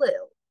have a clue,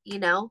 you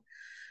know?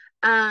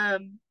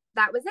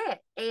 That was it.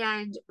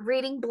 And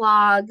reading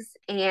blogs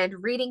and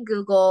reading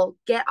Google,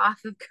 get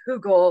off of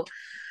Google,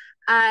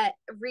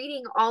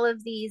 reading all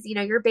of these,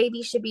 your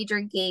baby should be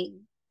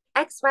drinking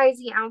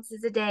XYZ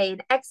ounces a day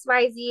and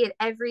XYZ at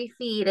every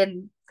feed.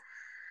 And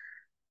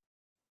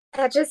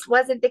that just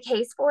wasn't the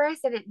case for us,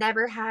 and it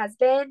never has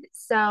been.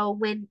 So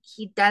when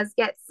he does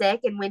get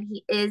sick and when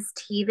he is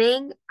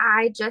teething,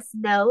 I just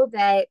know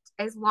that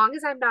as long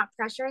as I'm not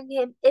pressuring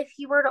him, if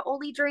he were to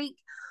only drink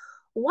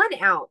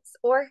 1 ounce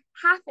or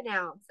half an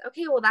ounce,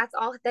 okay, well, that's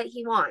all that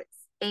he wants.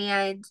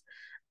 And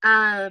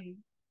I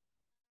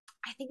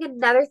think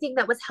another thing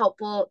that was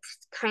helpful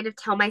to kind of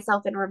tell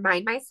myself and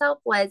remind myself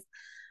was,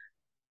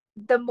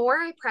 the more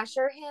I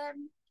pressure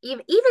him,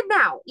 even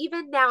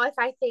now, if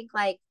I think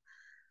like,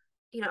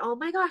 oh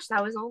my gosh,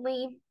 that was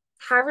only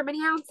however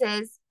many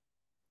ounces,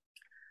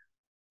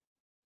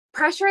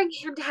 pressuring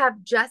him to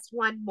have just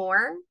one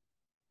more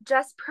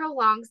just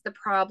prolongs the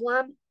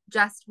problem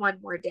just one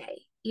more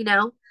day,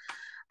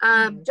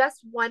 Mm,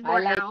 just one I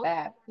more like ounce.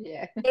 that.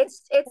 Yeah. I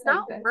It's like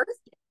not that. worth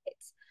it.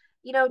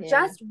 Yeah.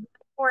 Just 1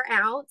 more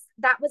ounce.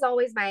 That was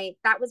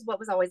what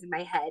was always in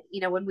my head,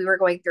 when we were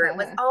going through it,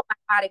 was, Uh-huh. oh my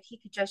God, if he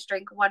could just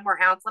drink 1 more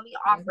ounce, let me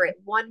offer Mhm.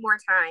 it one more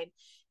time.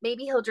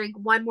 Maybe he'll drink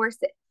one more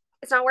sip.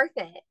 It's not worth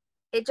it.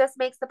 It just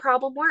makes the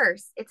problem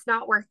worse. It's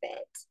not worth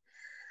it.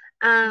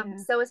 Yeah.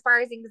 So as far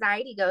as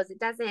anxiety goes, it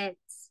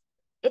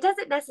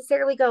doesn't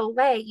necessarily go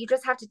away. You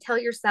just have to tell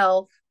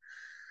yourself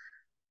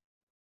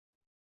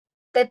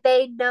that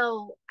they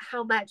know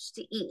how much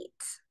to eat.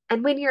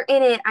 And when you're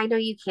in it, I know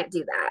you can't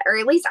do that. Or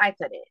at least I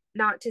couldn't.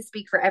 Not to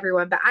speak for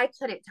everyone, but I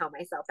couldn't tell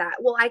myself that.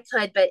 Well, I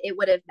could, but it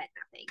would have meant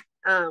nothing.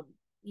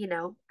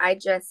 I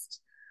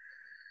just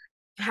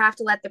have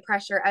to let the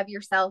pressure of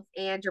yourself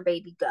and your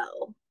baby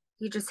go.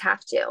 You just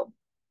have to.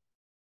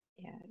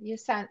 Yeah. You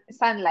sound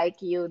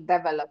like you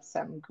developed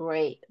some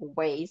great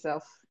ways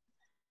of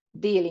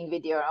dealing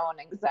with your own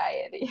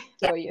anxiety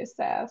Yeah. for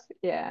yourself.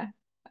 Yeah.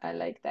 I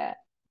like that.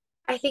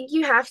 I think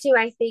you have to.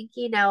 I think,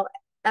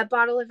 a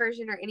bottle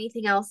aversion or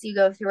anything else you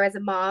go through as a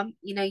mom,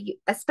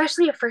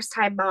 especially a first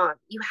time mom,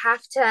 you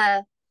have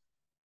to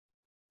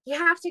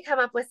come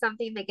up with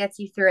something that gets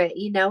you through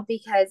it,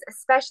 because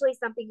especially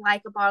something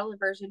like a bottle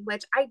aversion,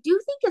 which I do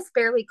think is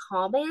fairly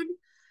common,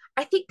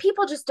 I think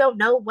people just don't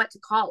know what to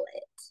call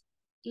it,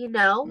 you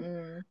know?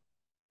 Mm,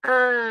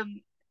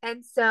 Um,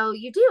 and so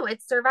you do,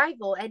 it's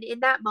survival. And in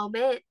that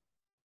moment,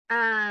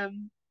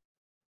 um,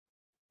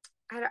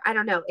 I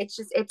don't know. It's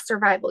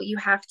survival. You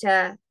have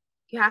to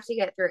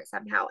get through it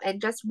somehow.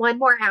 And just 1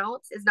 more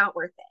ounce is not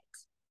worth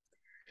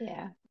it.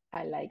 yeah.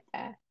 I like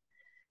that.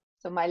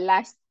 So my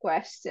last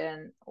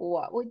question,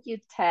 what would you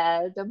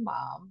tell the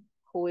mom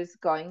who is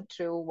going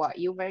through what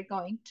you were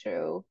going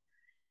through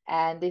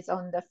and is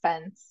on the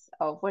fence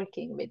of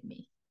working with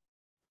me?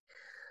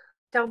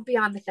 Don't be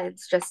on the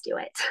fence, just do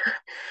it.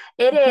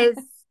 It is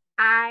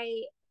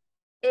I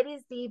it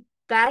is the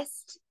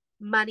best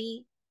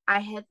money I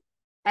have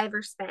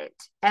ever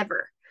spent,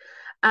 ever.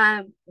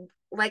 Um,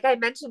 like I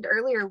mentioned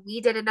earlier,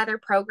 we did another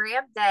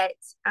program that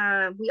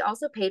we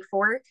also paid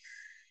for,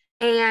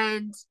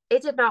 and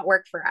it did not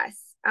work for us.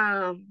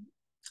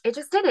 It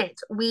just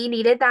didn't. We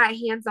needed that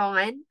hands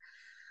on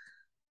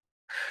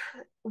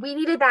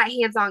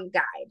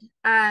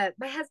guide.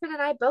 My husband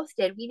and I both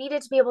did. We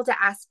needed to be able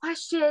to ask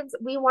questions.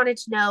 We wanted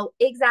to know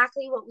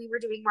exactly what we were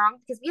doing wrong,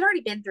 because we'd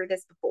already been through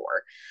this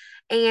before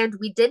and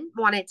we didn't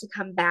want it to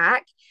come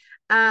back.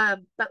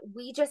 But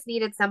we just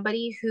needed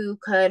somebody who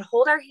could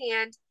hold our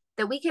hand,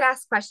 that we could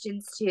ask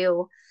questions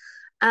to.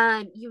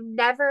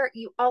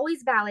 You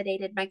always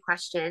validated my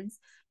questions.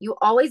 You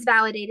always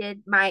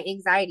validated my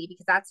anxiety,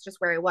 because that's just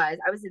where I was.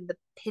 I was in the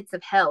pits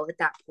of hell at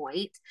that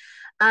point.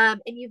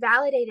 And you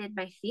validated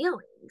my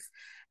feelings.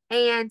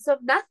 And so, if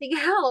nothing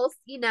else,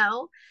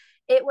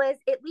 it was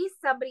at least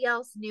somebody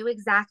else knew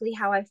exactly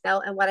how I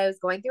felt and what I was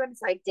going through. And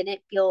so I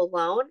didn't feel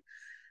alone.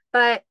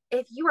 But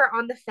if you are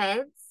on the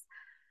fence,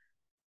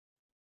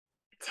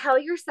 tell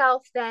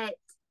yourself that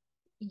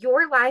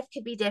your life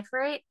could be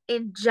different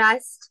in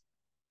just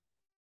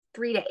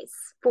 3 days,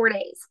 4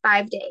 days,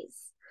 5 days.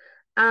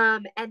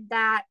 And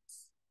that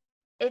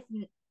if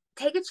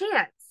take a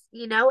chance,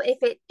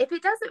 if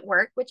it doesn't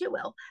work, which it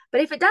will,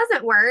 but if it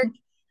doesn't work,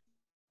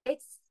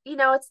 it's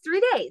it's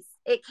 3 days.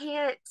 It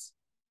can't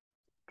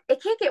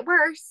get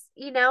worse,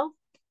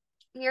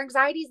 your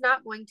anxiety is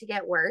not going to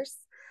get worse.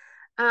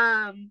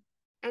 Um,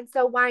 and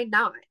so why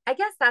not? I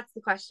guess that's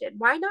the question.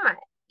 Why not?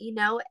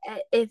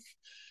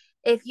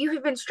 If you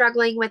have been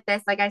struggling with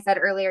this, like I said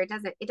earlier, it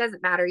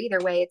doesn't matter either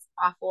way. It's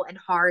awful and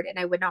hard, and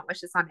I would not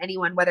wish this on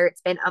anyone, whether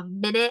it's been a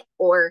minute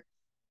or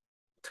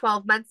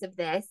 12 months of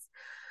this.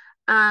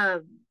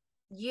 Um,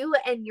 you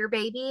and your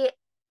baby,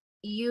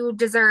 you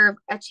deserve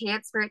a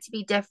chance for it to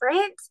be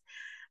different.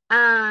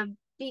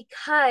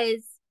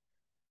 Because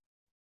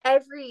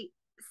every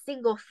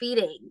single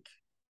feeding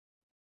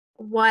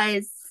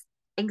was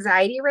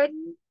anxiety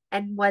ridden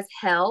and was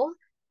hell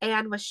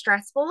and was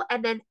stressful.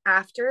 And then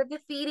after the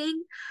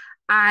feeding,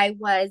 I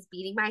was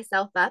beating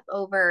myself up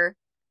over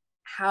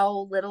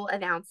how little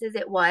of ounces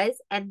it was.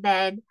 And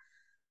then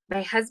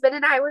my husband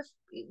and I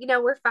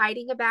were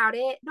fighting about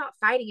it, not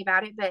fighting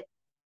about it, but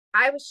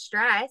I was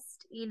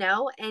stressed,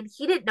 and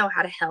he didn't know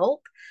how to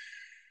help.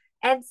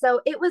 And so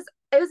it was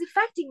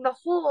affecting the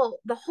whole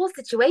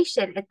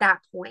situation at that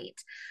point.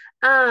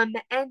 And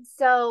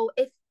so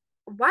if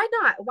why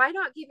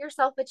not give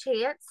yourself a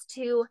chance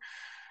to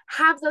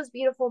have those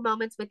beautiful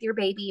moments with your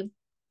baby?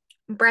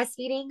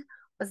 Breastfeeding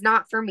was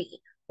not for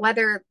me.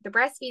 Whether the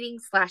breastfeeding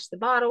slash the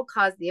bottle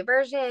caused the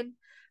aversion,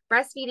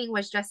 breastfeeding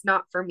was just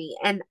not for me.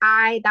 And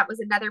that was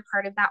another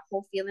part of that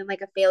whole feeling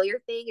like a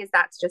failure thing, is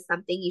that's just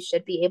something you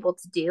should be able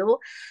to do.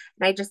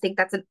 And I just think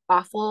that's an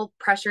awful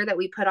pressure that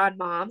we put on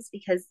moms,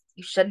 because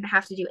you shouldn't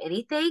have to do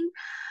anything.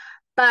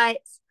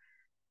 But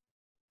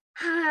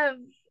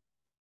um,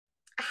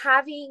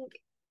 having,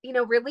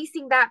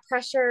 releasing that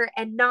pressure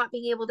and not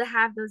being able to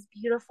have those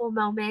beautiful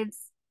moments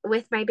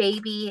with my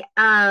baby,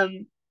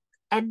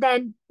 and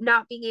then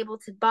not being able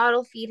to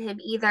bottle feed him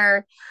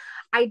either,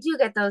 I do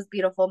get those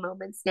beautiful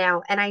moments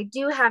now. And I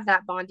do have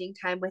that bonding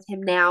time with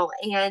him now.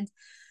 And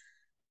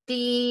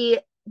the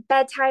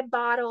bedtime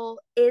bottle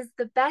is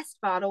the best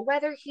bottle,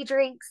 whether he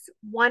drinks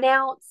 1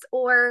 ounce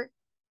or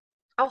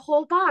a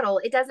whole bottle,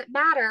 it doesn't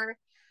matter.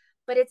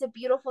 But it's a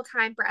beautiful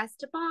time for us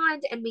to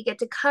bond, and we get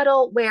to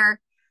cuddle,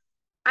 where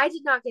I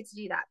did not get to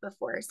do that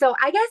before. So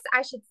I guess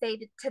I should say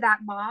to that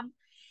mom,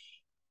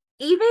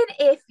 even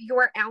if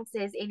your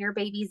ounces in your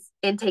baby's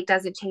intake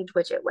doesn't change,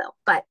 which it will,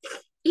 but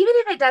even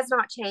if it does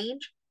not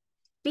change,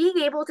 being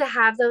able to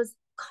have those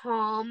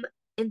calm,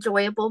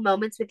 enjoyable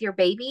moments with your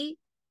baby,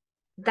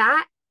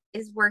 that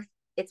is worth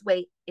its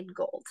weight in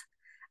gold.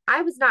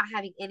 I was not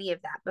having any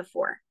of that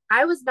before.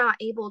 I was not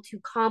able to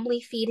calmly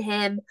feed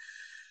him,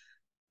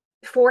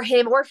 for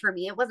him or for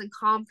me. It wasn't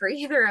calm for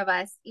either of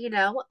us.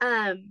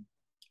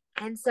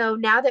 And so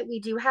now that we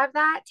do have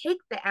that, take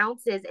the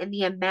ounces and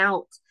the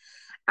amount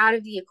out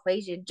of the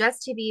equation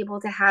just to be able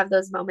to have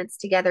those moments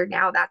together.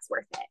 Now that's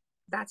worth it.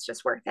 That's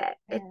just worth it.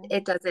 Yeah,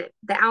 It doesn't,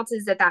 the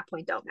ounces at that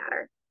point don't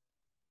matter.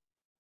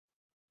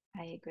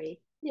 I agree.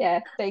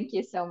 Yeah, thank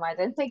you so much.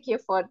 And thank you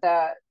for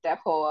the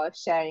whole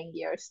sharing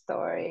your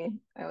story.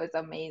 It was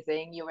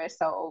amazing. You were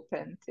so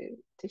open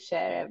to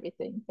share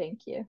everything. Thank you.